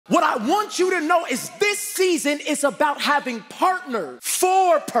What I want you to know is this season is about having partners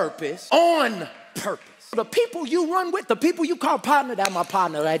for purpose, on purpose. The people you run with, the people you call partner, that's my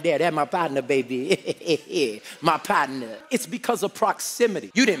partner right there. That's my partner, baby. My partner. It's because of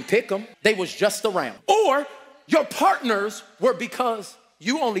proximity. You didn't pick them. They was just around. Or your partners were because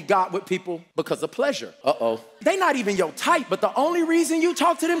you only got with people because of pleasure. They not even your type, but the only reason you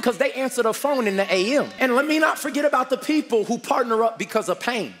talk to them because they answer the phone in the AM. And let me not forget about the people who partner up because of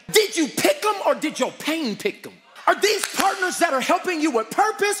pain. Did you pick them or did your pain pick them? Are these partners that are helping you with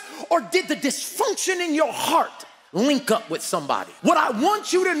purpose, or did the dysfunction in your heart link up with somebody? What I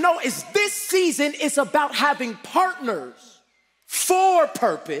want you to know is this season is about having partners for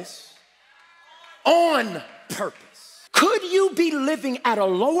purpose, on purpose. Could you be living at a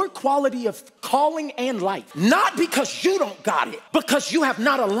lower quality of calling and life? Not because you don't got it, because you have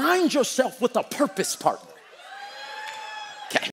not aligned yourself with a purpose partner.